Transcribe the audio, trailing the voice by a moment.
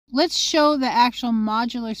let's show the actual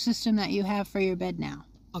modular system that you have for your bed now.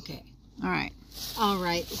 Okay. All right. All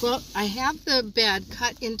right. Well, I have the bed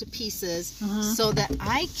cut into pieces so that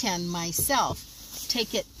I can myself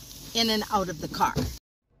take it in and out of the car.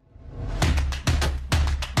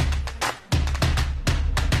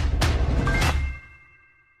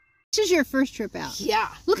 This is your first trip out. Yeah.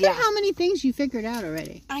 Look at how many things you figured out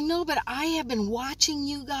already. I know, but I have been watching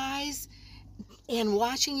you guys and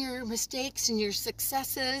watching your mistakes and your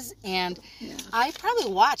successes, and I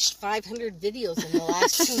probably watched 500 videos in the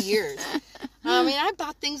last 2 years. I mean, I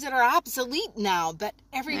bought things that are obsolete now, but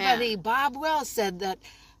everybody, Bob Wells said that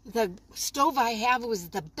the stove I have was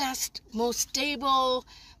the best, most stable,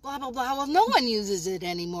 blah, blah, blah. Well, no one uses it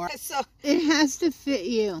anymore. So it has to fit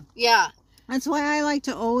you. Yeah. That's why I like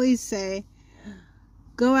to always say,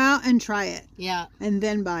 go out and try it. Yeah. And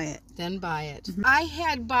then buy it. Then buy it. I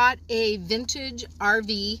had bought a vintage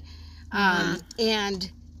RV,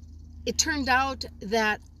 and it turned out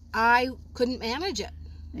that I couldn't manage it.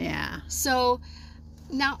 Yeah. So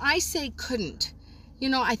now I say couldn't. You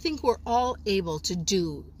know, I think we're all able to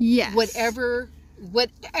do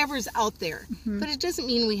whatever's out there. But it doesn't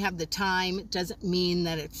mean we have the time. It doesn't mean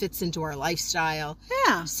that it fits into our lifestyle.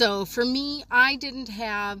 Yeah. So for me, I didn't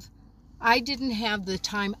have the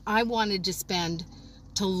time I wanted to spend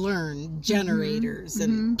to learn generators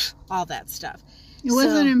and all that stuff. It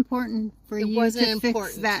wasn't important for you to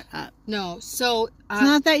fix that up. No. So it's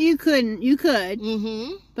not that you couldn't. You could.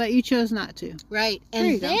 But you chose not to. Right.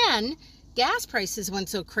 And then gas prices went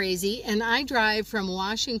so crazy, and I drive from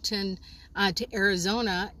Washington to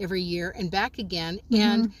Arizona every year and back again.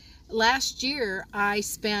 And last year I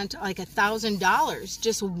spent like $1,000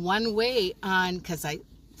 just one way on, because I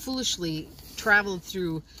foolishly traveled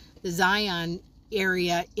through the Zion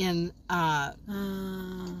area in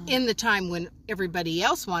the time when everybody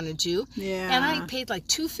else wanted to. Yeah. And I paid like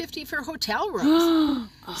 $250 for hotel rooms.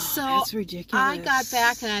 So that's ridiculous. I got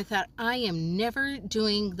back and I thought, I am never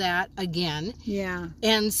doing that again. Yeah.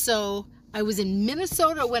 And so I was in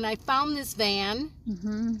Minnesota when I found this van.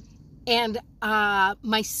 And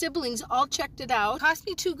my siblings all checked it out. It cost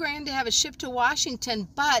me $2,000 to have it shipped to Washington,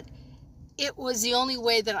 but it was the only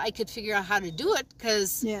way that I could figure out how to do it,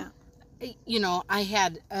 because you know, I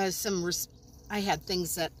had I had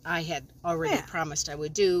things that I had already promised I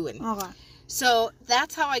would do, and so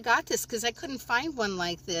that's how I got this, because I couldn't find one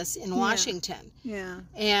like this in Washington.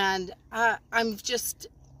 And I'm just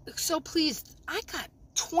so pleased. I got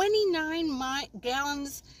 29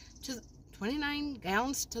 gallons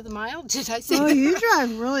to the mile. Did I say that? You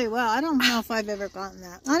drive really well. I don't know if I've ever gotten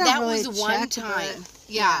that. That was one time.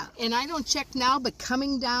 Yeah. And I don't check now, but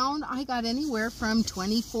coming down, I got anywhere from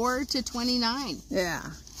 24 to 29. Yeah.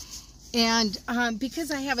 And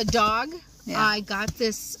because I have a dog, I got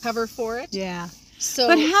this cover for it. Yeah. So,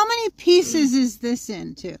 but how many pieces is this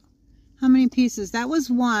in, too? How many pieces? That was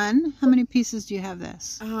one. How many pieces do you have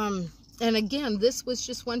this? And again, this was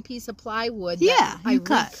just one piece of plywood. Yeah, I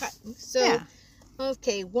cut. So,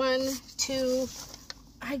 okay, 1, 2,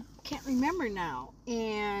 I can't remember now.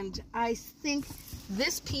 And I think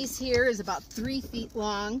this piece here is about 3 feet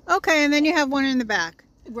long. Okay, and then you have one in the back.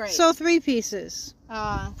 Right. So 3 pieces.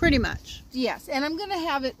 Pretty much. Yes, and I'm going to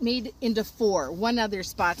have it made into 4. One other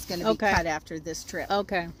spot's going to be cut after this trip.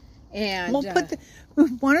 Okay. And well,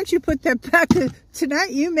 why don't you put that back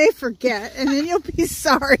tonight? You may forget, and then you'll be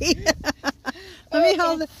sorry. let me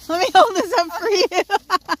hold this up for you.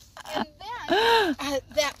 And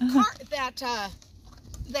then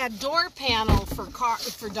that door panel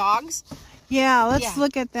for dogs. Yeah, let's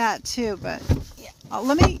look at that too. But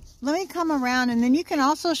let me come around, and then you can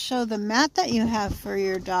also show the mat that you have for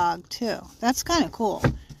your dog too. That's kind of cool.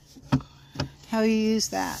 How you use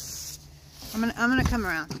that. I'm gonna come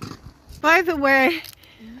around. By the way,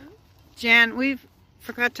 Jan, we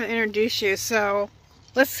forgot to introduce you, so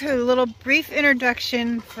let's do a little brief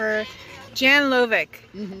introduction for Jan Lovick.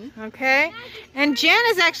 Okay? And Jan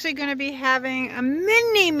is actually going to be having a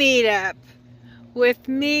mini meetup with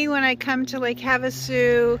me when I come to Lake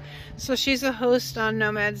Havasu. So she's a host on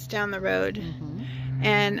Nomads Down the Road.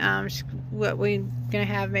 And we're going to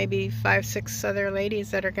have maybe 5, 6 other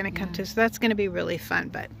ladies that are going to come too. So that's going to be really fun.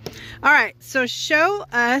 But all right, so show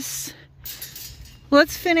us.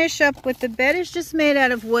 Let's finish up with the bed. Is just made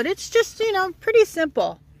out of wood. It's just, you know, pretty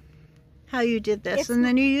simple how you did this. And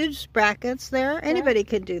then you use brackets there. Anybody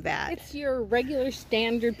could do that. It's your regular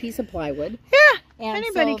standard piece of plywood. Yeah, and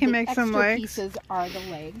anybody can make some legs. Pieces are the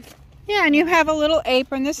legs. Yeah, and you have a little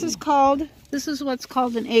apron. This is what's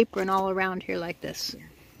called an apron all around here like this.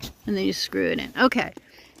 And then you screw it in. Okay.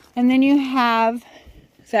 And then you have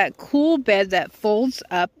that cool bed that folds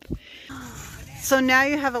up. So now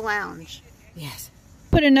you have a lounge. Yes.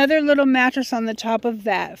 Put another little mattress on the top of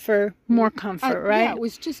that for more comfort, right? Yeah, it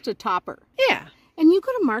was just a topper. Yeah. And you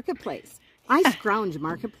go to Marketplace. I scrounge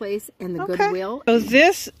Marketplace and the Goodwill. So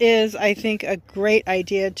this is, I think, a great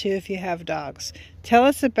idea too if you have dogs. Tell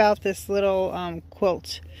us about this little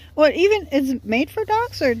quilt. Well, even is it made for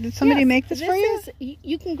dogs, or did somebody make this for you?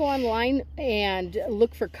 You can go online and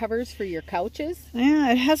look for covers for your couches.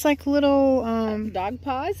 Yeah, it has like little dog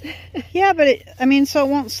paws. Yeah, but so it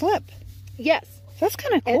won't slip. Yes. That's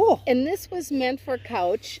kind of cool. And this was meant for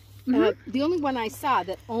couch. The only one I saw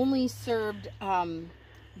that only served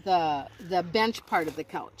the bench part of the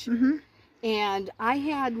couch. And I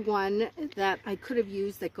had one that I could have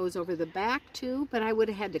used that goes over the back too, but I would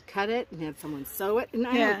have had to cut it and have someone sew it, and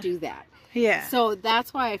I don't do that. Yeah. So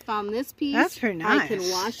that's why I found this piece. That's pretty nice. I can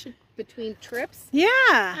wash it between trips. Yeah.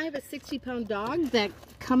 I have a 60-pound dog that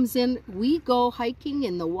comes in. We go hiking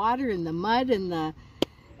in the water, in the mud, and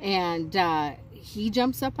he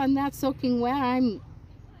jumps up on that soaking wet. My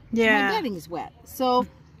bedding's wet. So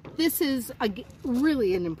this is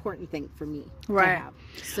really an important thing for me to have.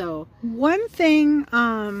 So one thing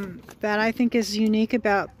that I think is unique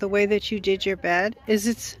about the way that you did your bed is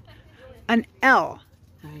it's an L.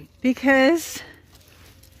 Right. Because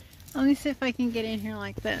let me see if I can get in here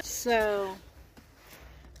like this. So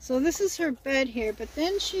this is her bed here, but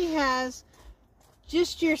then she has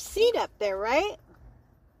just your seat up there, right?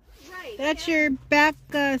 Right. That's your back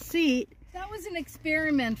seat. That was an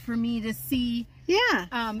experiment for me to see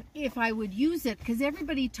if I would use it, because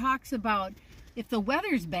everybody talks about if the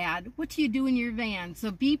weather's bad, what do you do in your van? So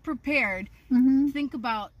be prepared. Think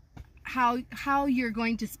about how you're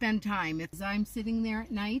going to spend time. As I'm sitting there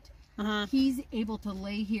at night, he's able to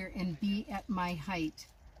lay here and be at my height.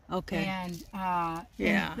 Okay. And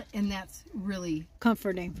and that's really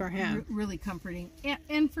comforting for him. Really comforting,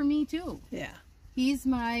 and for me too. Yeah. He's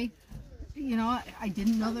my, I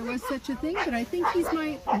didn't know there was such a thing, but I think he's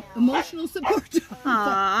my emotional support.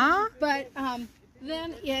 Aww. But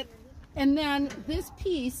then this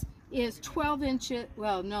piece is 12 inches.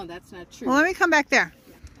 Well, no, that's not true. Well, let me come back there.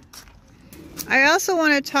 I also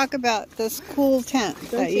want to talk about this cool tent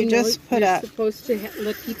that you just put up. You're supposed to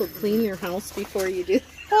let people clean your house before you do.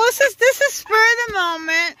 Well, this is spur of the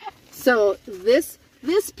moment. So this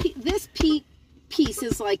piece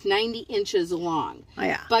is like 90 inches long. Oh,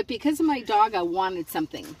 yeah. But because of my dog, I wanted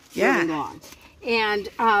something really long. And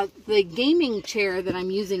the gaming chair that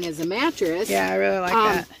I'm using as a mattress. Yeah, I really like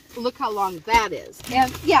that. Look how long that is.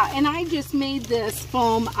 And and I just made this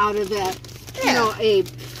foam out of a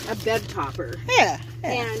bed topper. Yeah.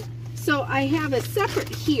 And so I have a separate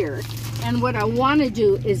here. And what I want to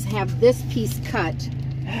do is have this piece cut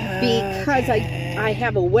because I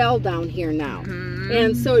have a well down here now.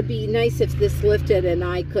 And so it'd be nice if this lifted and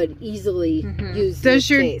I could easily use this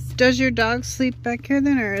space. Does your dog sleep back here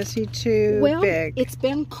then, or is he too big? It's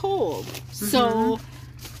been cold. So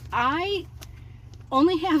I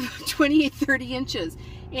only have 28, 30 inches.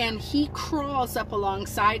 And he crawls up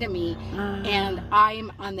alongside of me, and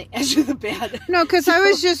I'm on the edge of the bed. No, because I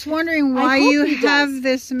was just wondering why you have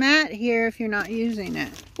this mat here if you're not using it.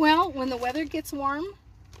 Well, when the weather gets warm,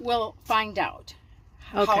 we'll find out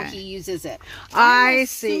how he uses it. I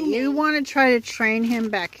see. You want to try to train him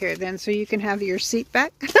back here then so you can have your seat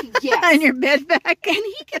back? Yes. And your bed back? And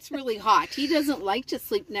he gets really hot. He doesn't like to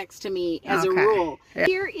sleep next to me as a rule. Yeah.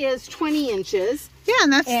 Here is 20 inches. Yeah,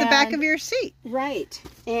 and that's the back of your seat. Right.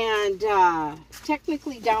 And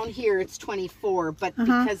technically down here it's 24, but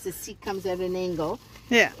because the seat comes at an angle.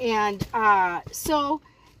 Yeah. And so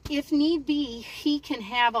if need be, he can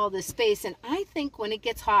have all this space. And I think when it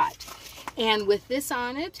gets hot, and with this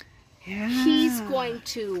on it, he's going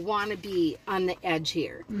to want to be on the edge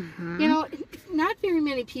here. Not very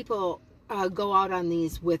many people go out on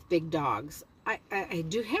these with big dogs. I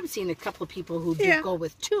do have seen a couple of people who do go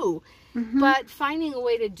with two, but finding a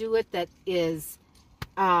way to do it that is,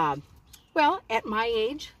 well, at my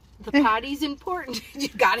age, the potty's important. You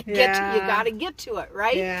gotta get to it,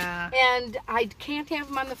 right? Yeah. And I can't have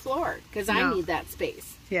him on the floor because I need that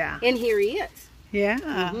space. Yeah. And here he is.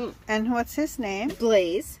 Yeah. And what's his name?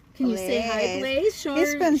 Blaze. Can you say hi, Blaze? Show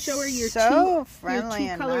her your two friendly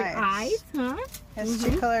your two-colored eyes, huh? Has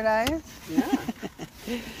two-colored eyes? Yeah.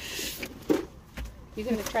 You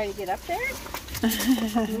gonna try to get up there?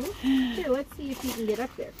 Here, let's see if you can get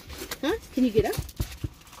up there. Huh? Can you get up?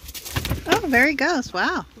 Oh, there he goes.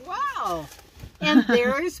 Wow. Wow. And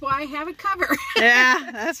there's why I have a cover. Yeah,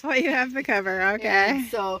 that's why you have the cover. Okay. And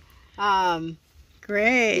so,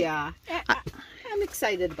 great. Yeah. I'm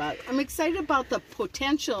excited about it. I'm excited about the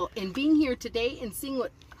potential in being here today and seeing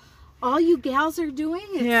what all you gals are doing.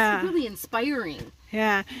 It's Yeah. really inspiring.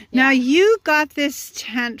 Yeah. Now you got this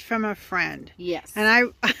tent from a friend. Yes.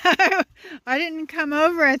 And I didn't come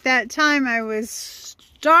over at that time. I was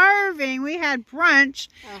starving. We had brunch.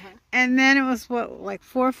 And then it was like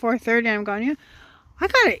 4:30. I'm going, yeah, I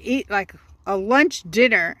gotta eat like a lunch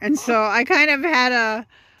dinner. And so I kind of had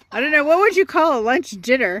I don't know, what would you call a lunch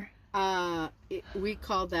dinner? We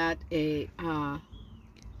call that a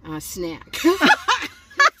snack.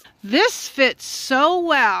 This fits so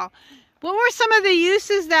well. What were some of the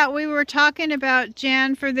uses that we were talking about,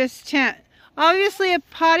 Jan, for this tent? Obviously a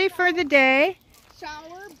potty for the day.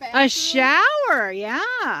 Shower, bathroom. A shower,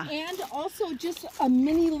 yeah. And also just a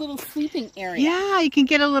mini little sleeping area. Yeah, you can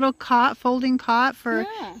get a little cot, folding cot for,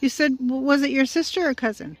 Yeah. you said, was it your sister or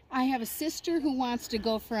cousin? I have a sister who wants to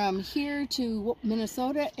go from here to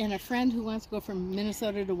Minnesota and a friend who wants to go from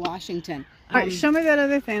Minnesota to Washington. All right, show me that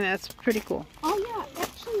other thing. That's pretty cool. Oh, yeah.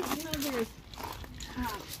 Actually, there's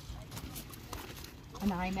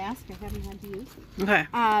an eye mask I haven't had to use. Okay.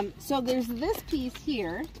 So there's this piece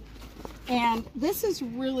here. And this is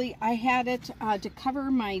really, I had it to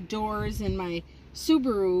cover my doors in my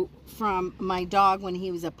Subaru from my dog when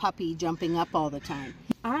he was a puppy jumping up all the time.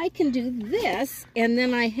 I can do this, and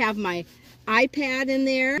then I have my iPad in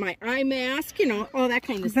there, my eye mask, all that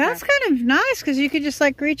kind of stuff. That's kind of nice because you could just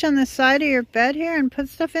like reach on the side of your bed here and put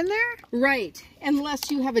stuff in there. Right.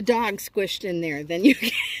 Unless you have a dog squished in there, then you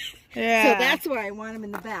can. Yeah. So that's why I want them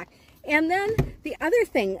in the back. And then the other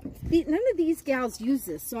thing, none of these gals use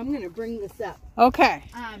this, so I'm going to bring this up. Okay.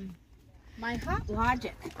 My Hot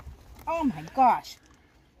Logic. Oh my gosh.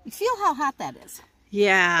 You feel how hot that is?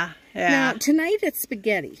 Yeah. Yeah. Now, tonight it's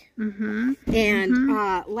spaghetti. Mm-hmm.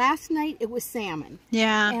 And last night it was salmon.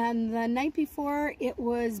 Yeah. And the night before it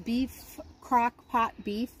was beef, crock pot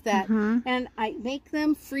beef. And I make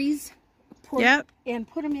them, freeze, and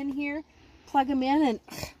put them in here, plug them in, and...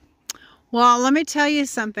 Well, let me tell you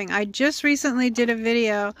something. I just recently did a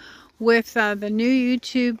video with the new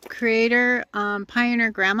YouTube creator,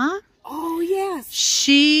 Pioneer Grandma. Oh, yes.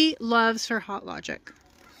 She loves her Hot Logic.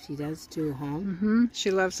 She does too, huh? Mm-hmm. She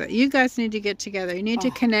loves it. You guys need to get together. You need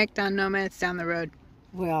to connect on Nomads Down the Road.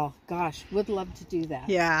 Well, gosh, would love to do that.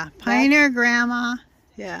 Yeah. Pioneer Grandma.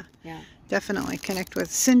 Yeah. Yeah. Definitely connect with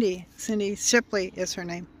Cindy. Cindy Shipley is her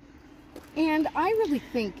name. And I really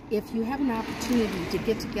think if you have an opportunity to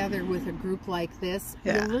get together with a group like this,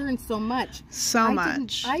 you'll learn so much.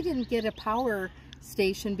 I didn't get a power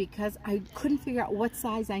station because I couldn't figure out what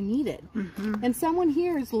size I needed. And someone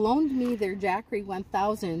here has loaned me their Jackery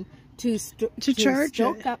 1000 to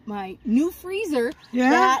stoke up my new freezer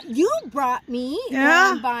that you brought me and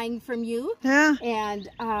I'm buying from you. Yeah. And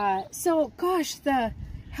so, gosh, the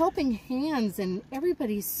helping hands and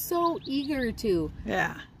everybody's so eager to...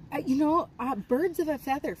 Yeah. Birds of a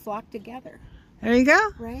feather flock together. There you go.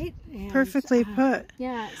 Right? And, perfectly put.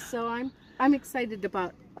 Yeah, so I'm excited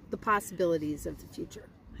about the possibilities of the future.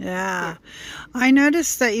 Yeah. I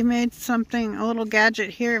noticed that you made a little gadget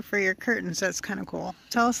here for your curtains. That's kind of cool.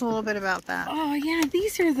 Tell us a little bit about that. Oh, yeah,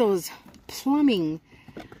 these are those plumbing.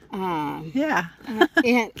 And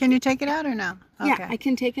can you take it out or no? Okay. Yeah, I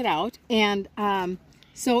can take it out. And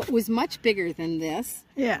so it was much bigger than this.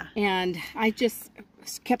 Yeah. And I just...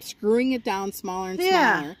 kept screwing it down smaller and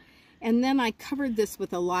smaller. And then I covered this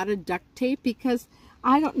with a lot of duct tape because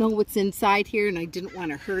I don't know what's inside here and I didn't want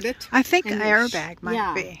to hurt it. I think an airbag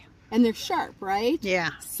might be. And they're sharp, right? Yeah.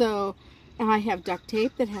 So, and I have duct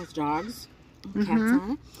tape that has dogs and cats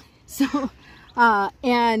on it. So,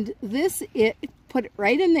 and this, put it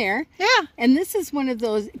right in there. Yeah. And this is one of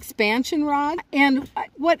those expansion rods. And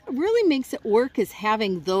what really makes it work is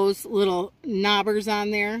having those little knobbers on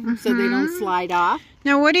there so they don't slide off.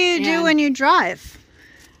 Now, what do you do when you drive?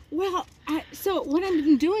 Well, so what I've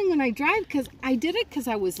been doing when I drive, because I did it because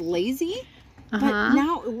I was lazy, but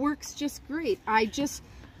now it works just great. I just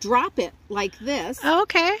drop it like this. Oh,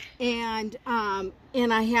 okay. And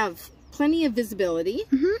I have plenty of visibility.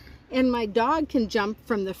 And my dog can jump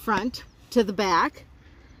from the front to the back.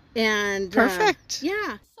 And perfect.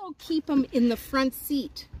 Yeah. So keep them in the front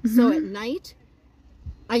seat. So at night,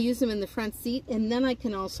 I use them in the front seat, and then I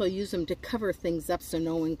can also use them to cover things up so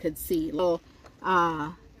no one could see. So,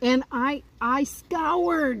 and I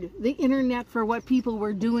scoured the internet for what people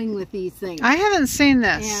were doing with these things. I haven't seen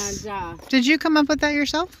this. And did you come up with that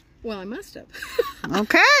yourself? Well, I must have.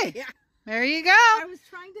 Okay. Yeah. There you go. I was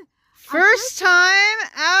trying to. First time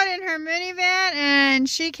out in her minivan, and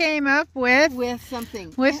she came up with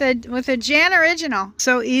something with a Jan original.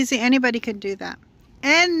 So easy, anybody could do that.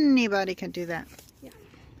 Anybody can do that. Yeah.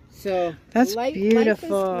 So that's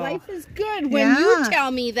beautiful. Life is good when you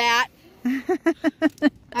tell me that.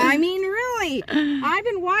 I mean, really, I've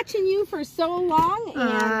been watching you for so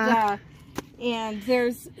long, and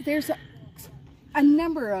there's a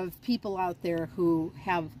number of people out there who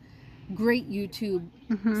have great YouTube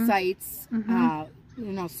sites.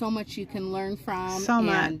 You know, so much you can learn from. So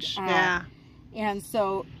much, yeah. And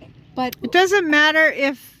so, but it doesn't matter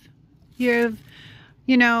if you've,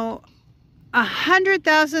 you know,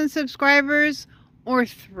 100,000 subscribers or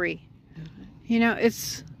 3. You know,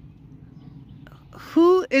 it's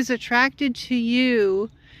who is attracted to you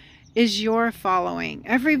is your following.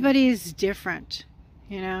 Everybody is different,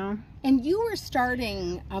 you know. And you were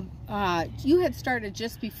starting, you had started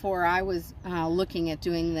just before I was looking at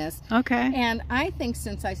doing this. Okay. And I think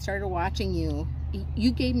since I started watching you,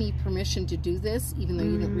 you gave me permission to do this, even though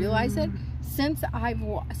you didn't realize it. Since I've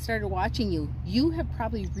started watching you, you have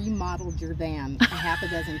probably remodeled your van a half a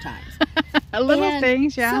dozen times. Little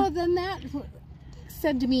things, yeah. So then that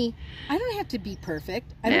said to me, I don't have to be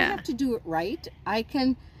perfect. I don't have to do it right. I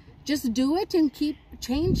can just do it and keep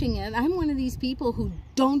changing it. I'm one of these people who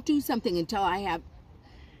don't do something until I have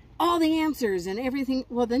all the answers and everything.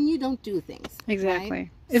 Well, then you don't do things. Exactly.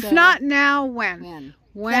 Right? If so, not now, when?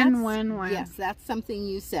 When? Yes, that's something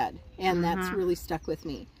you said, and that's really stuck with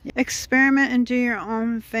me. Experiment and do your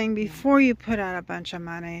own thing before you put out a bunch of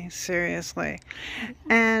money, seriously.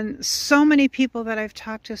 And so many people that I've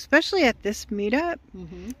talked to, especially at this meetup,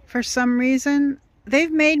 for some reason,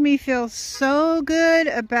 they've made me feel so good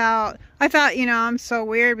about, I thought, you know, I'm so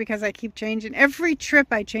weird because I keep changing. Every trip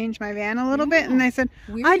I change my van a little bit, and they said,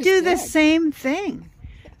 I do the same thing.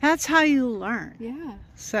 That's how you learn. Yeah.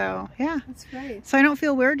 So, yeah. That's right. So I don't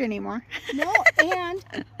feel weird anymore. No, and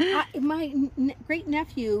my great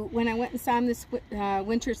nephew, when I went and saw him this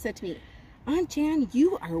winter, said to me, Aunt Jan,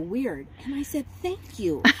 you are weird. And I said, thank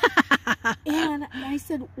you. And I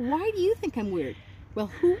said, why do you think I'm weird? Well,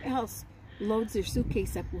 who else loads their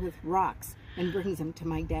suitcase up with rocks and brings them to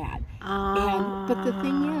my dad? But the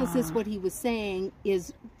thing is what he was saying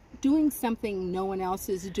is doing something no one else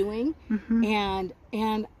is doing, and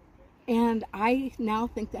I now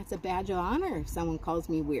think that's a badge of honor if someone calls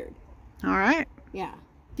me weird. All right. Yeah.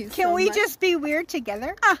 Can we just be weird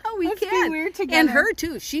together? We can. Be weird together. And her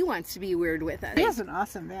too. She wants to be weird with us. She has an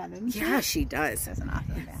awesome van, doesn't she? Yeah, she does. She has an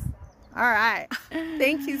awesome van. All right.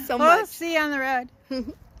 Thank you so much. We'll see you on the road.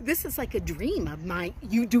 This is like a dream of mine,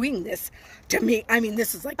 you doing this to me. I mean,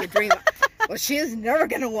 this is like a dream. Well, she is never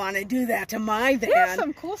going to want to do that to my van. There's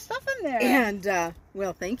some cool stuff in there. And,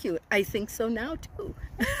 well, thank you. I think so now, too.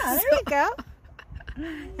 Yeah, there you go.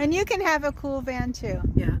 And you can have a cool van, too.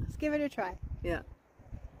 Yeah. Let's give it a try. Yeah.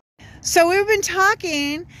 So we've been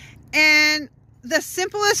talking, and the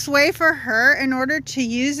simplest way for her in order to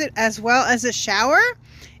use it as well as a shower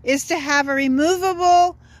is to have a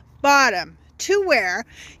removable bottom to wear.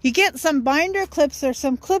 You get some binder clips or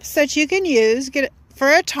some clips that you can use, get it for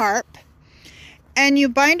a tarp, and you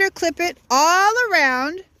binder clip it all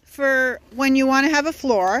around for when you want to have a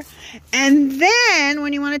floor. And then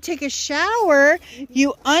when you want to take a shower,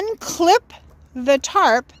 you unclip the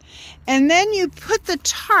tarp, and then you put the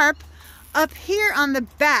tarp up here on the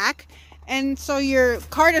back, and so your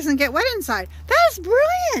car doesn't get wet inside. That is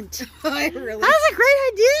brilliant. That's a great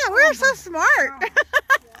idea. We're so smart.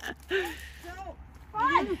 So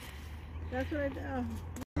fun. That's what I do.